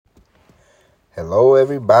Hello,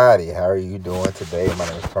 everybody. How are you doing today? My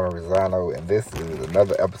name is Tony Rosano, and this is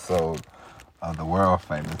another episode of the world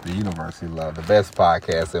famous, the University Love, the best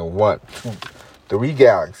podcast in 1, 2, 3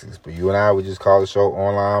 galaxies. But you and I, we just call the show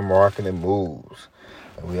Online Marketing Moves.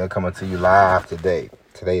 And we are coming to you live today.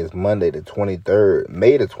 Today is Monday, the 23rd,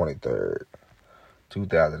 May the 23rd,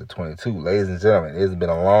 2022. Ladies and gentlemen, it's been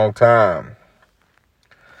a long time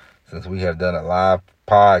since we have done a live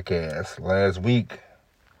podcast. Last week,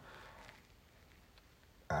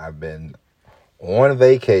 I've been on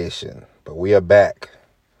vacation, but we are back,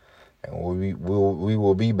 and we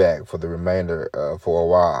will be back for the remainder for a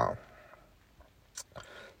while.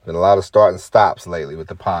 Been a lot of start and stops lately with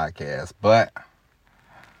the podcast, but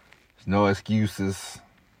there's no excuses.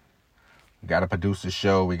 We got to produce the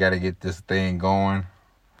show. We got to get this thing going.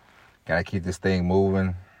 Got to keep this thing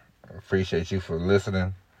moving. I appreciate you for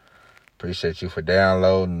listening. Appreciate you for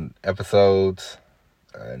downloading episodes,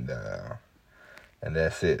 and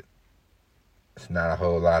that's it. It's not a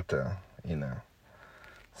whole lot to, it's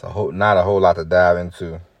not a whole lot to dive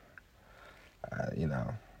into.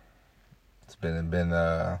 It's been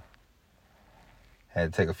had to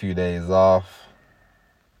take a few days off,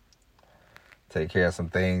 take care of some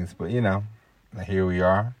things, but here we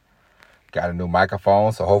are. Got a new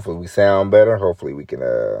microphone, so hopefully we sound better. Hopefully we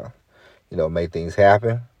can, make things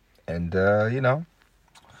happen, and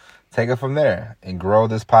take it from there and grow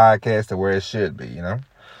this podcast to where it should be,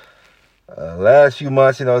 Last few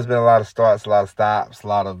months, it's been a lot of starts, a lot of stops, a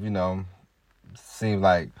lot of, seems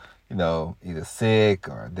like, either sick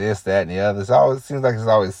or this, that, and the other. It seems like there's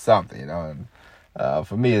always something, and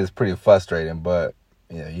for me, it's pretty frustrating, but,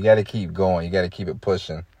 you got to keep going. You got to keep it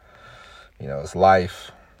pushing. It's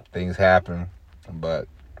life. Things happen, but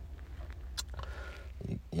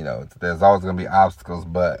there's always going to be obstacles,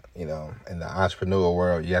 but, in the entrepreneurial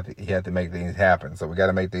world, you have to make things happen. So we got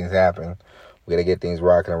to make things happen. We got to get things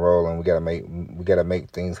rocking and rolling. We got to make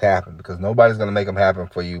things happen, because nobody's going to make them happen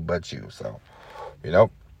for you but you. So, at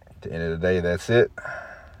the end of the day, that's it.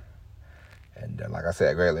 And like I said,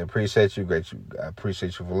 I greatly appreciate you. I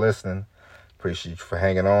appreciate you for listening. Appreciate you for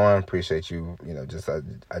hanging on. Appreciate you,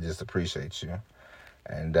 I just appreciate you.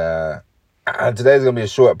 And today's going to be a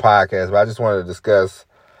short podcast, but I just wanted to discuss,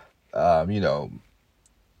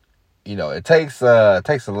 it takes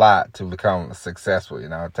a lot to become successful.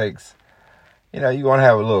 It takes, you're going to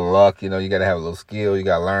have a little luck, you got to have a little skill. You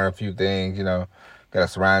got to learn a few things, got to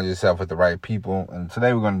surround yourself with the right people. And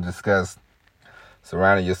today we're going to discuss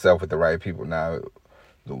surrounding yourself with the right people. Now,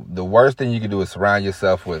 the worst thing you can do is surround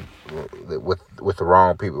yourself with the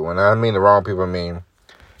wrong people. When I mean the wrong people, I mean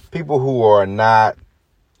people who are not,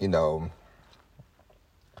 people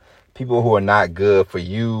who are not good for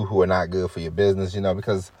you, who are not good for your business,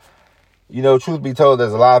 because, truth be told,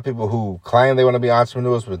 there's a lot of people who claim they want to be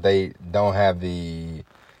entrepreneurs, but they don't have the,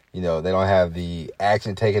 they don't have the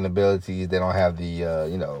action-taking abilities. They don't have the,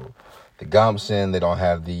 the gumption. They don't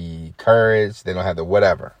have the courage. They don't have the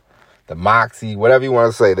whatever, the moxie, whatever you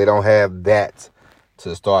want to say. They don't have that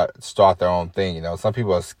to start their own thing. Some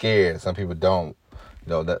people are scared. Some people don't.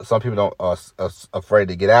 Some people don't are afraid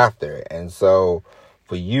to get after it. And so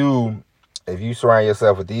for you, if you surround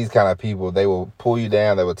yourself with these kind of people, they will pull you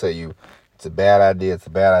down. They will tell you it's a bad idea. It's a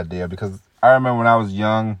bad idea. Because I remember when I was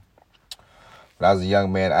young, a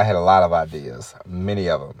young man, I had a lot of ideas, many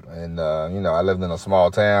of them. And, I lived in a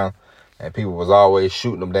small town, and people was always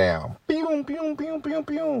shooting them down. Pew, pew, pew, pew,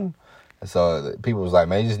 pew. And so people was like,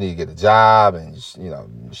 man, you just need to get a job and,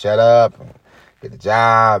 shut up and get a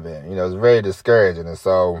job. And, it was very discouraging. And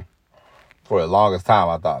so for the longest time,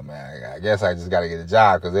 I thought, man, I guess I just got to get a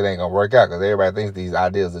job, because it ain't going to work out, because everybody thinks these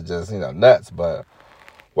ideas are just, nuts. But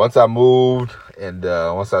once I moved, and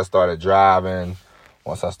once I started driving,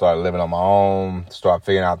 once I started living on my own, start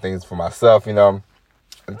figuring out things for myself, at the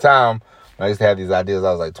time when I used to have these ideas,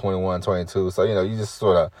 I was like 21, 22. So, you just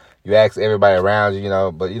sort of, you ask everybody around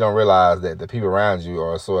you, but you don't realize that the people around you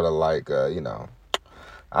are sort of like, I'm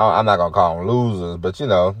not going to call them losers, but,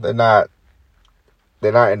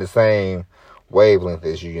 they're not in the same wavelength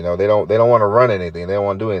as you. They don't want to run anything. They don't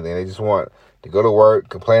want to do anything. They just want to go to work,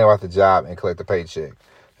 complain about the job, and collect the paycheck.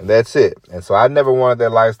 And that's it. And so I never wanted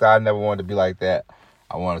that lifestyle. I never wanted to be like that.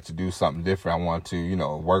 I wanted to do something different. I wanted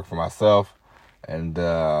to, work for myself. And,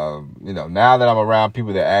 now that I'm around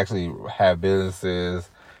people that actually have businesses,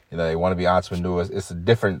 they want to be entrepreneurs, it's a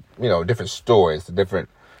different, different story. It's a different,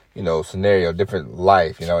 scenario, different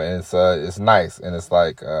life, and it's nice. And it's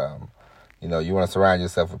like, you want to surround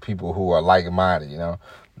yourself with people who are like-minded,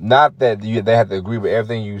 not that they have to agree with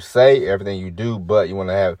everything you say, everything you do, but you want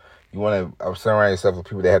to surround yourself with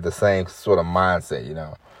people that have the same sort of mindset,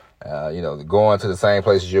 going to the same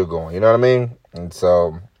places you're going. You know what I mean? And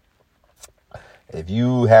so if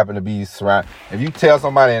you happen to be if you tell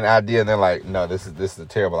somebody an idea and they're like, no, this is a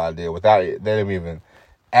terrible idea, without them even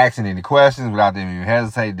asking any questions, without them even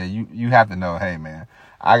hesitating, that you have to know, hey man,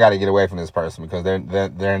 I got to get away from this person because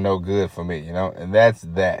they're no good for me, you know. And that's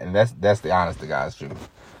the honest to God's truth.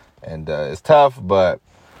 And it's tough, but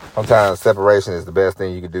sometimes separation is the best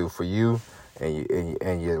thing you can do for you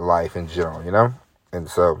and your life in general, you know. And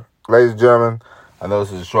so, ladies and gentlemen, I know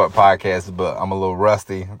this is a short podcast, but I'm a little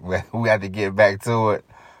rusty. We have to get back to it.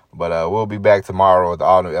 But we'll be back tomorrow with the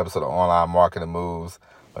all-new episode of Online Marketing Moves.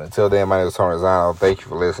 But until then, my name is Tony Zano. Thank you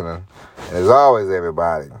for listening. And as always,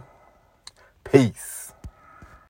 everybody, peace.